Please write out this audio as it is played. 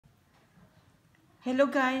Hello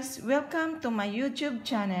guys! Welcome to my YouTube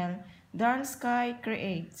channel, Darlsky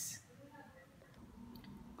Creates.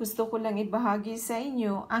 Gusto ko lang ibahagi sa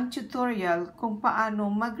inyo ang tutorial kung paano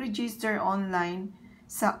mag-register online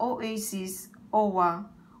sa OASIS-OWWA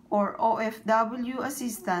or OFW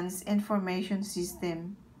Assistance Information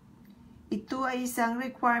System. Ito ay isang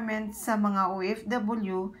requirement sa mga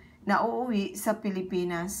OFW na uuwi sa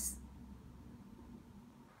Pilipinas.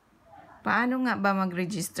 Paano nga ba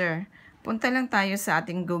mag-register? Punta lang tayo sa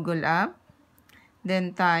ating Google app.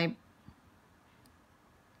 Then type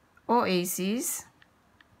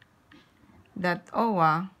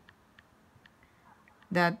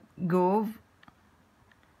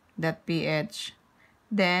oasis.owa.gov.ph.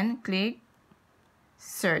 Then click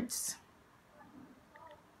search.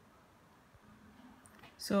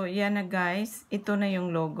 So yan na guys, ito na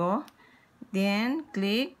yung logo. Then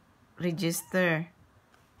click register.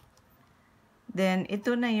 Then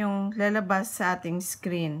ito na yung lalabas sa ating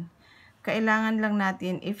screen. Kailangan lang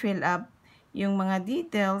natin i-fill up yung mga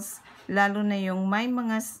details, lalo na yung may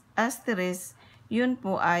mga asterisk, yun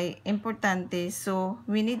po ay importante. So,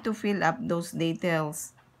 we need to fill up those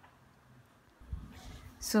details.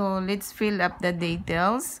 So, let's fill up the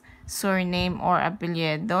details. Surname or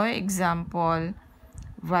apelyido. Example,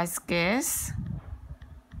 Vasquez.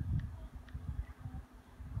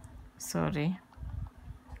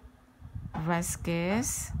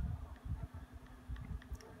 Vasquez.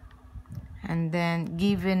 And then,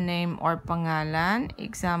 given name or pangalan.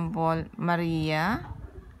 Example, Maria.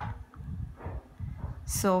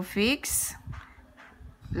 Suffix,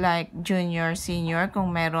 like junior, senior, kung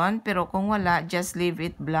meron. Pero kung wala, just leave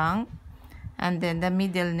it blank. And then, the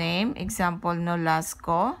middle name. Example,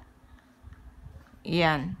 Nolasco.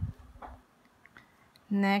 Yan.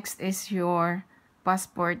 Next is your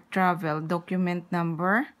passport travel document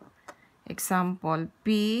number. Example,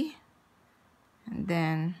 P. And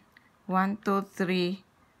then,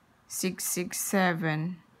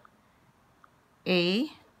 123667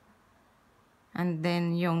 A, and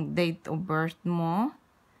then yung date of birth mo.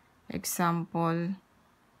 Example,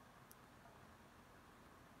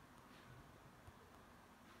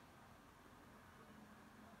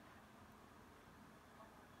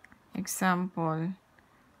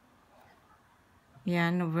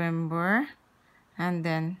 yan, November. And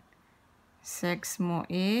then sex mo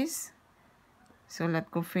is,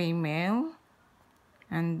 sulat ko female.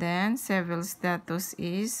 And then, civil status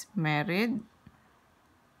is married.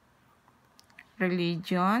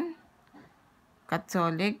 Religion,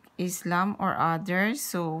 Catholic, Islam, or others.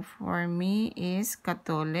 So, for me is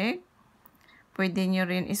Catholic. Pwede nyo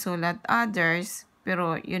rin isulat others,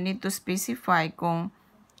 pero you need to specify kung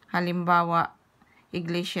halimbawa,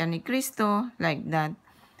 Iglesia ni Cristo, like that.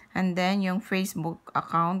 And then, yung Facebook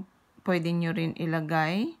account, pwede nyo rin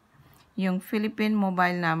ilagay. Yung Philippine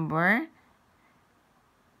mobile number.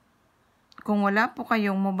 Kung wala po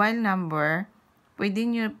kayong mobile number, pwede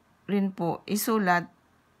nyo rin po isulat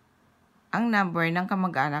ang number ng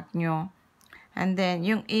kamag-anak nyo. And then,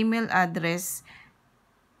 yung email address,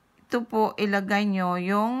 ito po ilagay nyo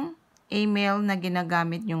yung email na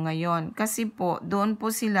ginagamit nyo ngayon. Kasi po, doon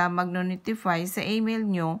po sila mag-notify sa email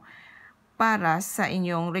nyo para sa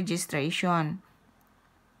inyong registration.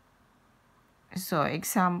 So,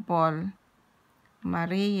 example,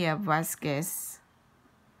 Maria Vasquez.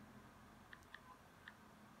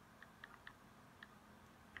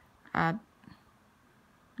 At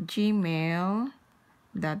gmail.com.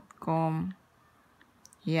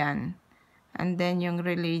 Yan. And then, yung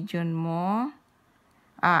religion mo.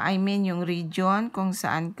 Yung region kung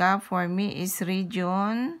saan ka. For me is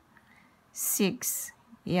region 6.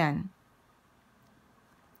 Yan.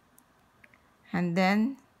 And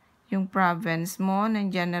then, yung province mo,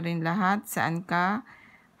 nandyan na rin lahat. Saan ka?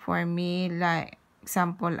 For me, like,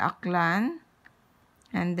 example, Aklan.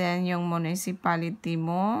 And then, yung municipality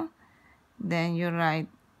mo. Then, you write,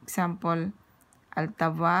 example,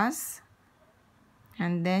 Altavas.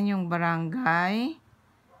 And then, yung barangay.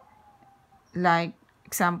 Like,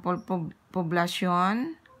 example,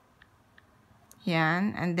 poblasyon.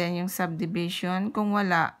 Yan. And then, yung subdivision. Kung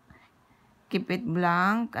wala, keep it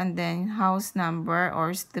blank. And then, house number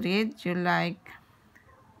or street. You like,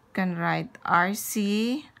 can write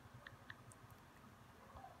RC.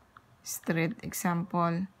 Street,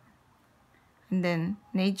 example. And then,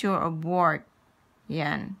 nature of work.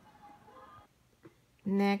 Yan.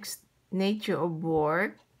 Next, nature of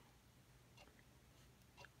work.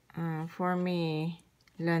 For me,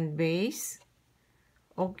 land-based.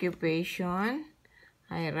 Occupation.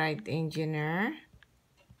 I write engineer.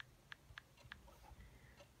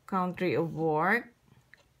 Country of work.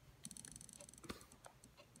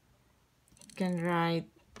 can write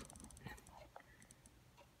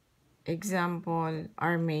example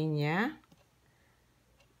Armenia,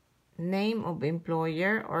 name of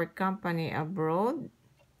employer or company abroad,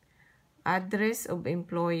 address of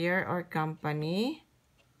employer or company,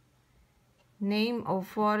 name of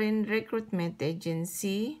foreign recruitment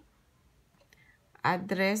agency,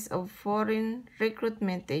 address of foreign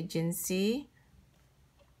recruitment agency,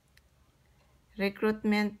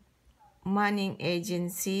 recruitment manning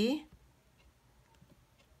agency.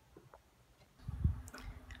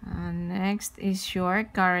 Next is your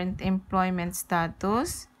current employment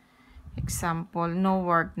status. Example, no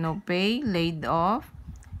work, no pay, laid off,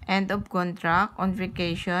 end of contract, on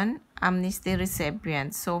vacation, amnesty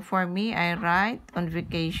recipient. So for me, I write on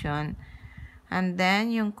vacation. And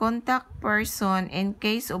then, yung contact person in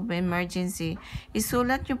case of emergency,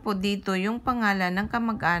 isulat nyo po dito yung pangalan ng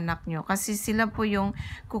kamag-anak nyo kasi sila po yung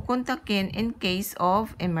kukontakin in case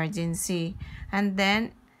of emergency. And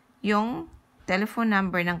then, yung telephone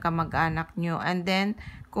number ng kamag-anak nyo. And then,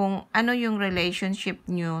 kung ano yung relationship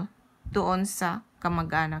nyo doon sa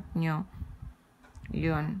kamag-anak nyo.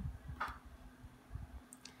 Yun.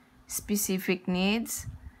 Specific needs.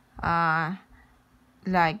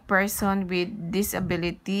 Like person with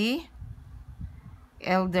disability,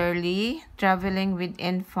 elderly, traveling with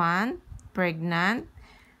infant, pregnant,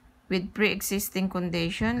 with pre-existing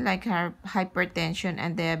condition like hypertension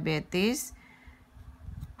and diabetes,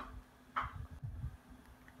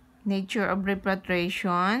 nature of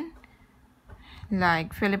repatriation,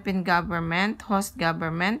 like Philippine government, host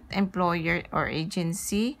government, employer or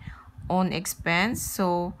agency, own expense.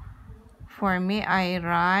 So, for me, I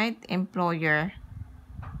write employer.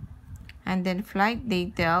 And then flight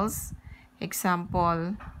details,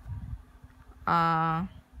 example,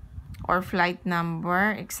 or flight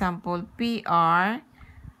number, example, PR,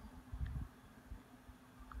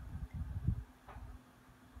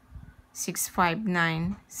 six five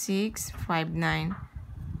nine.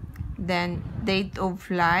 Then date of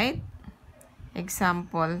flight,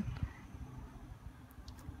 example,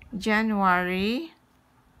 January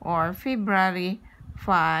or February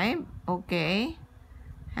 5, okay.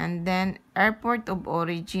 And then airport of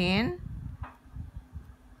origin,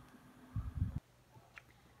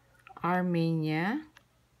 Armenia.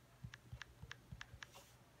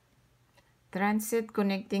 Transit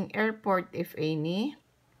connecting airport if any.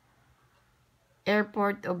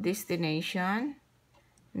 Airport of destination,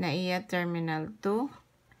 NAIA Terminal 2.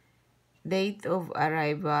 Date of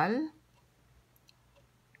arrival,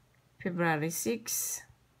 February 6.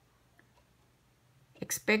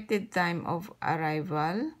 Expected time of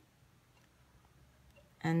arrival,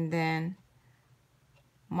 and then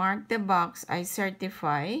mark the box I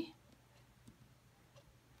certify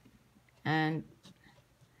and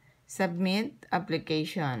submit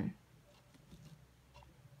application.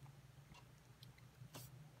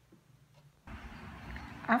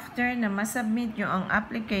 After na masubmit nyo ang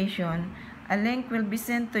application, a link will be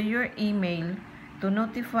sent to your email to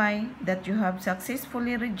notify that you have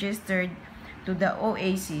successfully registered to the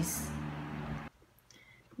OASIS.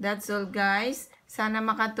 That's all guys. Sana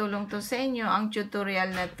makatulong to sa inyo ang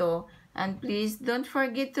tutorial na to. And please don't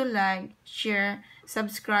forget to like, share,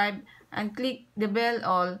 subscribe, and click the bell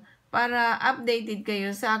all para updated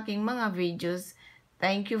kayo sa aking mga videos.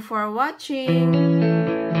 Thank you for watching!